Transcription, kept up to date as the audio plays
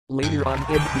Later on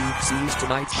NBC's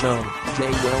Tonight Show, Jay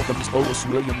welcomes Otis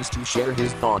Williams to share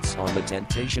his thoughts on the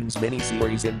Temptations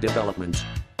miniseries in development.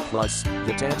 Plus,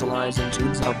 the tantalizing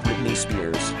tunes of Britney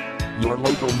Spears. Your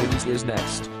local news is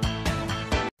next.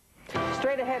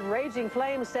 Straight ahead, raging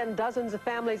flames send dozens of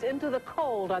families into the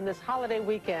cold on this holiday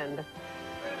weekend.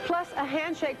 Plus, a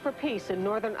handshake for peace in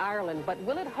Northern Ireland, but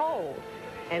will it hold?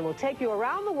 And we'll take you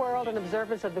around the world in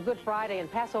observance of the Good Friday and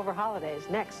Passover holidays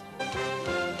next.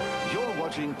 You're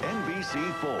watching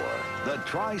NBC4, the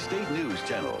Tri-State News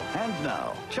Channel. And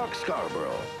now, Chuck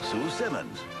Scarborough, Sue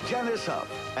Simmons, Janice Huff,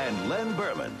 and Len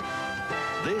Berman.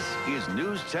 This is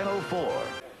News Channel 4.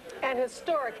 An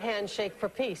historic handshake for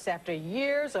peace after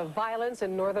years of violence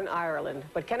in Northern Ireland.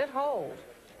 But can it hold?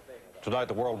 Tonight,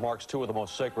 the world marks two of the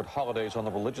most sacred holidays on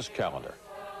the religious calendar.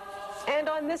 And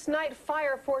on this night,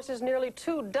 fire forces nearly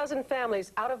 24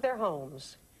 families out of their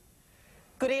homes.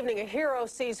 Good evening. A hero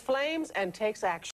sees flames and takes action.